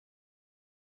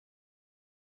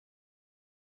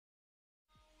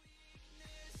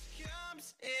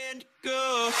And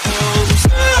go.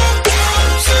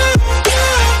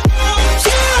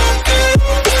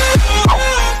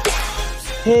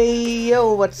 Hey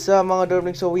yo, what's up mga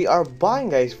Derpy? So we are back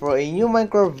guys for a new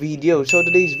Minecraft video. So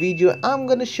today's video I'm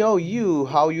gonna show you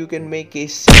how you can make a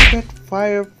secret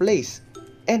fireplace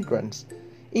entrance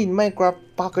in Minecraft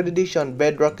Pocket Edition,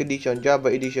 Bedrock Edition, Java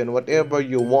Edition, whatever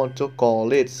you want to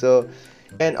call it. So,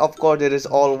 and of course it is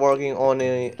all working on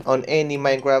any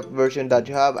Minecraft version that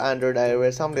you have, Android,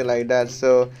 iOS, something like that.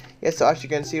 So yes, so as you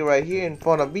can see right here in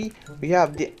front of me, we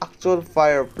have the actual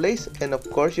fireplace, and of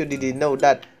course you didn't know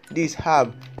that these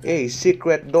have a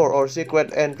secret door or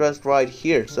secret entrance right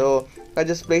here. So I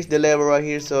just place the lever right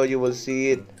here so you will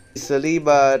see it easily,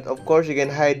 but of course you can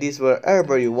hide this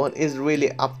wherever you want. It's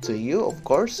really up to you, of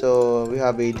course. So we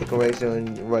have a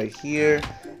decoration right here,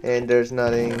 and there's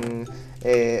nothing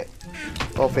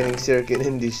opening circuit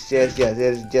in this chest. Yeah,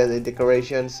 there's just a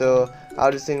decoration. So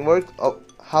how this thing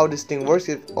works,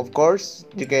 is, of course,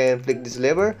 you can flick this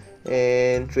lever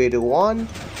and 3 to 1,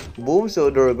 boom. So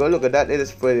there we go, look at that, it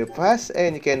is pretty fast,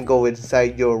 and you can go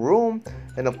inside your room,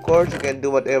 and of course you can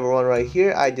do whatever one right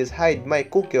here. I just hide my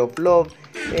cookie of love,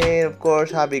 and of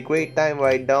course have a great time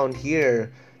right down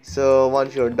here. So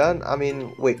once you're done,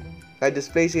 I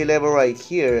just place a lever right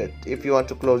here if you want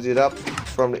to close it up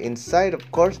from the inside,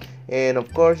 of course. And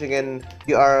of course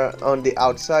you are on the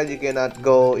outside, you cannot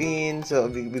go in, so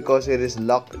because it is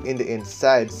locked in the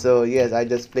inside. So yes, I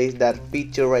just placed that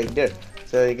feature right there,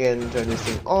 so you can turn this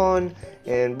thing on,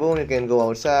 and boom, you can go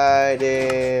outside,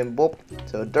 and boop.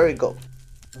 So there you go.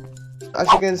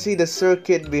 As you can see, the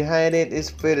circuit behind it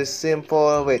is pretty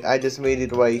simple. Wait, I just made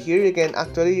it right here. You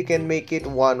can make it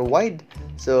one wide.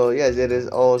 So yes, it is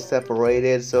all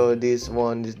separated. So this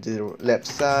one is the left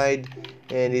side,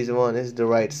 and this one is the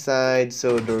right side.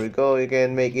 So there we go, you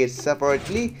can make it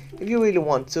separately if you really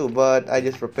want to, but I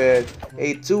just prepared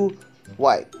a 2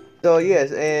 wide. So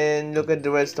yes, and look at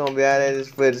the redstone behind it. It's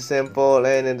pretty simple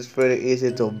and it's pretty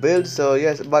easy to build. So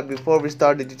yes, but before we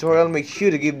start the tutorial, make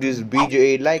sure to give this video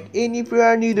a like, and if you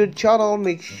are new to the channel,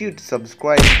 make sure to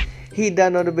subscribe, hit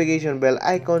that notification bell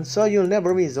icon so you'll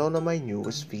never miss one of my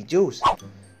newest videos.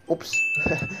 Oops.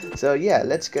 So yeah,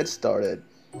 let's get started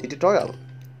the tutorial.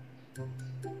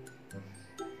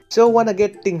 So wanna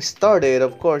get things started,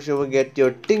 of course you will get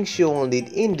your things you will need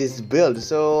in this build.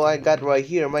 So I got right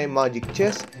here my magic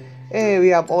chest, and we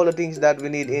have all the things that we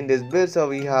need in this build. So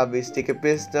we have a sticky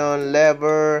piston,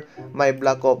 lever, my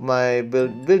block of my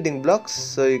building blocks,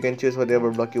 so you can choose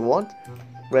whatever block you want,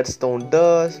 redstone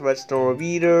dust, redstone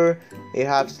repeater, a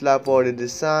half slab for the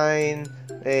design,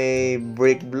 a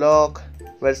brick block,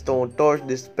 redstone torch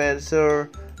dispenser,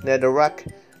 netherrack,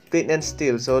 flint and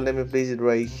steel. So let me place it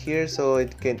right here so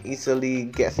it can easily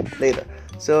guess later.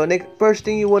 So first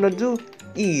thing you want to do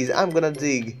is I'm gonna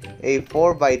dig a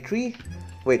 4x3.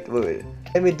 Wait,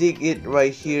 let me dig it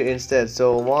right here instead.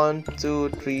 So 1 2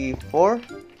 3 4.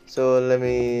 So let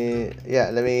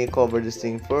me cover this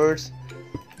thing first.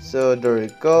 So there we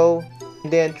go,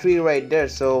 and then 3 right there.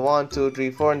 So 1 2 3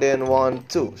 4, and then 1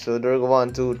 2. So there we go,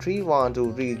 1 2 3 1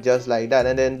 2 3, just like that,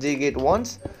 and then dig it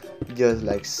once, just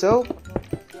like so,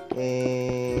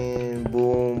 and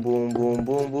boom boom boom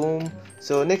boom boom.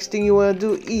 So next thing you want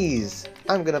to do is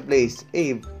I'm gonna place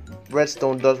a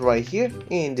redstone dust right here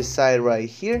in the side right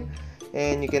here,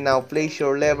 and you can now place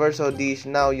your lever. So this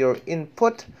now your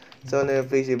input. So let me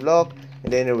place a block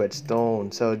and then a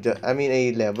redstone, so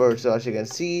a lever. So as you can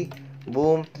see,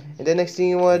 boom. And the next thing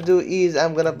you want to do is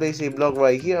I'm gonna place a block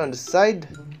right here on the side,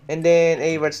 and then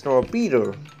a redstone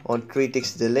repeater on 3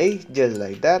 ticks delay, just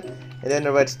like that, and then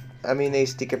a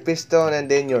sticky piston, and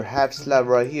then your half slab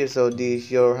right here. So this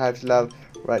your half slab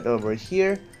right over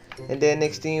here. And then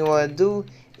next thing you want to do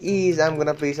is I'm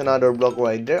gonna place another block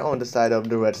right there on the side of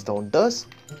the redstone dust,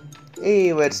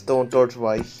 a redstone torch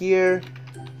right here,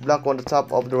 block on the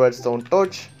top of the redstone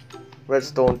torch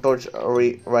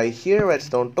right here,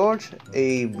 redstone torch,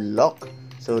 a block.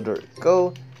 So there you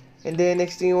go. And then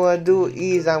next thing you want to do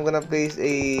is I'm gonna place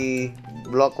a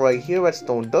block right here,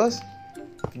 redstone dust,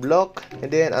 block,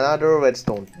 and then another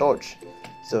redstone torch.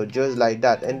 So just like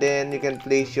that, and then you can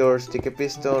place your sticky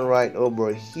piston right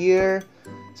over here,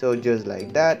 so just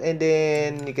like that, and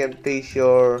then you can place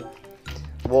your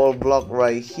wall block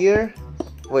right here.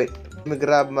 Wait, let me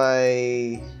grab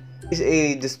my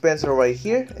a dispenser right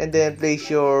here, and then place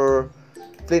your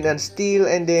flint and steel,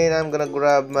 and then I'm gonna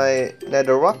grab my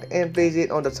netherrack and place it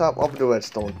on the top of the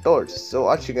redstone torch. So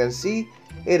as you can see,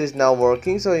 it is now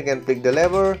working. So you can pick the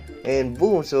lever, and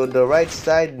boom, so the right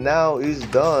side now is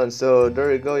done. So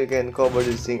there you go, you can cover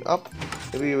this thing up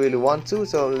if you really want to.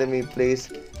 So let me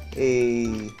place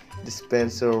a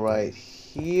dispenser right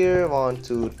here. 1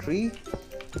 2 3,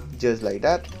 just like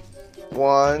that.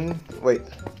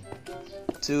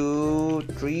 2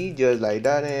 3, just like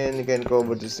that. And you can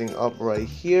cover this thing up right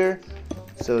here.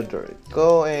 So there you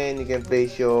go. And you can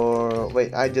place your,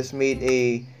 I just made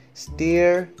a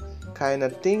stair kind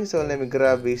of thing, so let me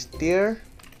grab a stair,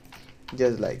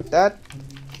 just like that.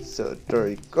 So there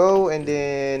you go. And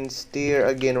then stair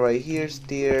again right here,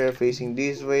 stair facing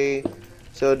this way.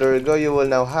 So there you go. You will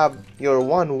now have your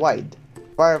one wide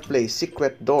fireplace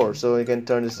secret door. So you can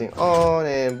turn this thing on,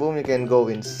 and boom, you can go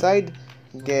inside.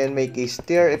 You can make a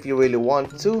stair if you really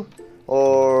want to,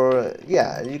 or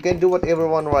yeah, you can do whatever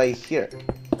one right here.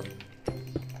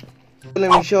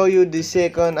 Let me show you the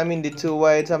second, the two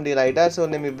wide, something like that. So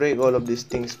let me break all of these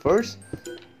things first,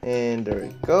 and there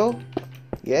you go.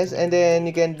 Yes, and then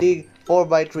you can dig 4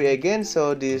 by 3 again.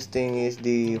 So this thing is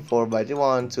the 4 by 3,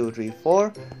 1 2 3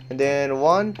 4, and then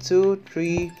 1 2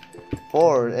 3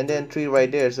 4, and then 3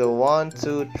 right there. So 1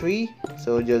 2 3,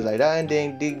 so just like that. And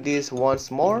then dig this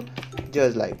once more,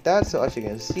 just like that. So as you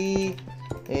can see,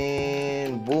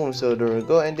 and boom, so there we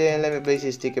go. And then let me place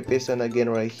a sticky piston again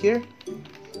right here,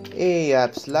 a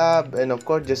slab, and of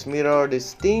course just mirror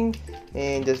this thing,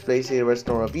 and just place a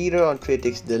redstone repeater on 3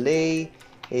 ticks delay,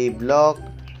 a block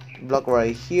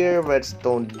right here,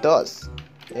 redstone dust,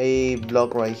 a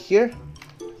block right here,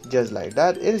 just like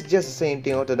that. It is just the same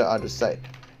thing onto the other side.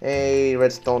 A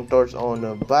redstone torch on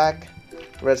the back,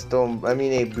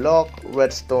 a block,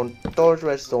 redstone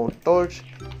torch,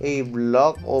 a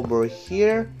block over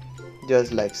here,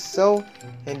 just like so.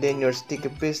 And then your sticky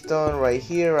piston right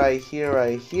here,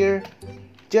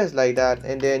 just like that.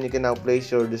 And then you can now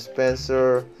place your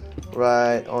dispenser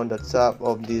right on the top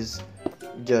of this,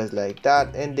 just like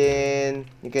that. And then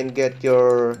you can get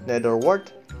your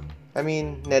netherrack,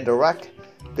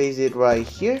 place it right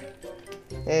here.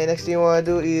 And next thing you want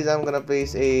to do is I'm gonna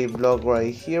place a block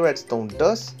right here, redstone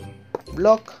dust,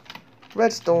 block,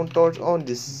 redstone torch on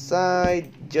this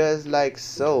side, just like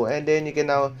so. And then you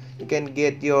can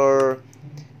get your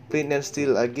flint and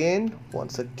steel again,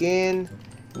 once again,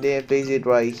 then place it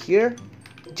right here,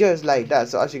 just like that.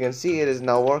 So as you can see, it is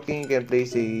now working. You can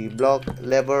place a block,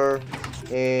 lever,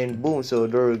 and boom, so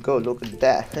there you go. Look at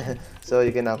that. So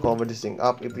you can now cover this thing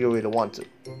up if you really want to.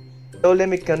 So let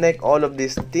me connect all of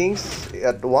these things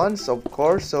at once, of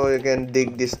course. So you can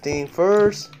dig this thing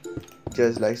first,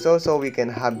 just like so, so we can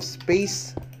have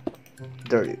space.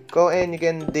 There you go. And you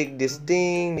can dig this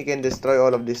thing, you can destroy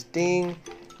all of this thing,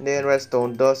 and then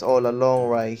redstone dust all along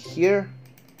right here,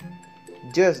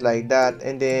 just like that.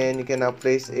 And then you can now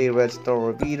place a redstone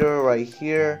repeater right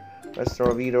here, redstone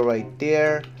repeater right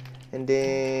there, and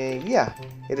then yeah,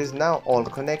 it is now all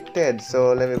connected.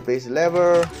 So let me place a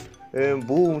lever, and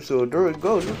boom, so there we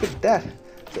go. Look at that.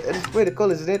 So it is pretty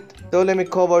cool, isn't it? So let me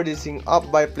cover this thing up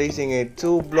by placing a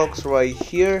 2 blocks right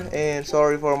here. And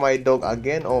sorry for my dog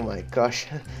again, oh my gosh.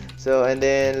 So and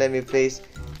then let me place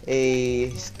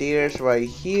a stairs right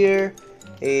here,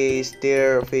 a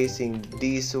stair facing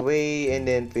this way, and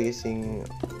then facing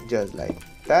just like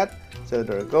that. So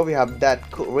there we go. We have that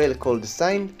really cool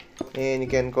design, and you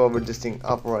can cover this thing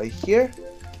up right here.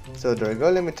 So there we go.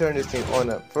 Let me turn this thing on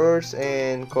up first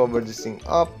and cover this thing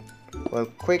up well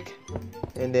quick.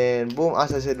 And then boom,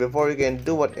 as I said before, you can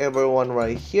do whatever one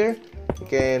right here. You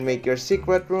can make your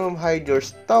secret room, hide your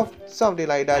stuff, something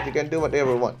like that. You can do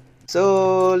whatever one.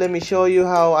 So let me show you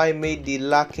how I made the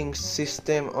locking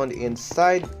system on the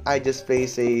inside. I just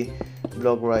place a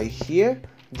block right here,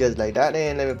 just like that,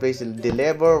 and let me place the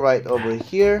lever right over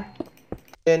here.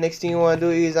 Then next thing you want to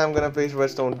do is I'm gonna place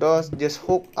redstone dust, just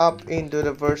hook up into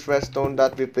the first redstone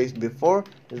that we placed before,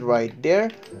 is right there.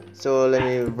 So let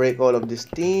me break all of these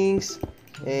things,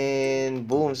 and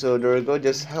boom, so there we go.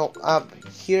 Just hook up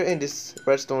here in this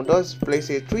redstone dust, place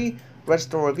a 3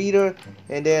 redstone repeater,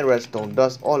 and then redstone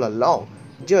dust all along,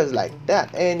 just like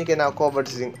that. And you can now cover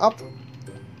this thing up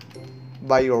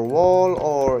by your wall,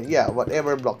 or yeah,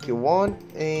 whatever block you want,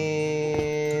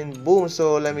 and boom,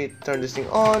 so let me turn this thing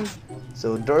on.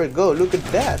 So there you go. Look at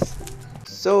that.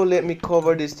 So let me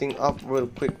cover this thing up real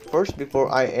quick first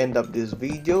before I end up this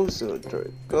video. So there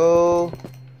you go,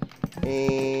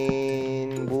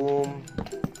 and boom.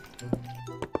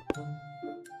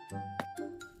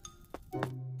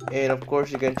 And of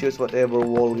course you can choose whatever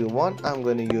wall you want. I'm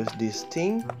gonna use this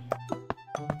thing.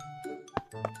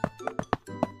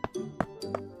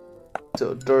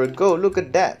 So there you go. Look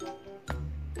at that.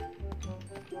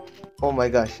 Oh my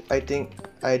gosh, I think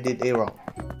I did a wrong.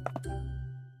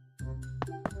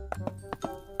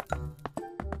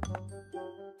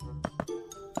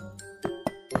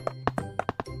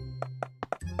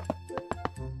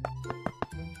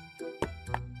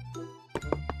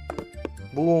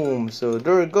 Boom. So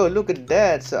there we go. Look at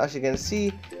that. So as you can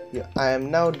see, I am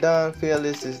now done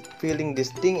filling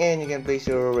this thing, and you can place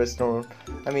your restaurant,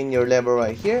 your lever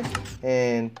right here,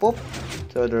 and pop.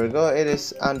 So there we go. It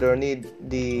is underneath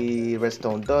the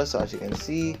redstone dust. So as you can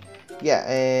see, yeah,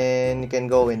 and you can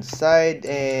go inside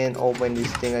and open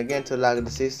this thing again to lock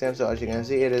the system. So as you can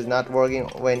see, it is not working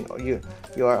when you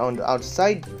are on the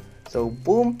outside. So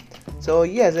boom. So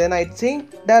yes, and I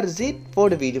think that is it for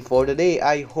the video for today.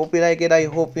 I hope you like it. I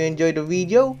hope you enjoyed the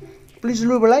video. Please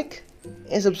leave a like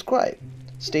and subscribe.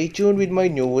 Stay tuned with my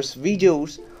newest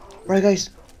videos. Alright guys,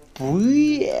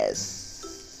 peace.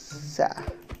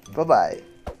 Bye bye.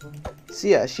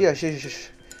 See ya.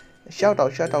 Shout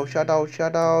outs.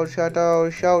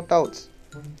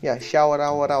 Yeah, shout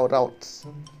outs.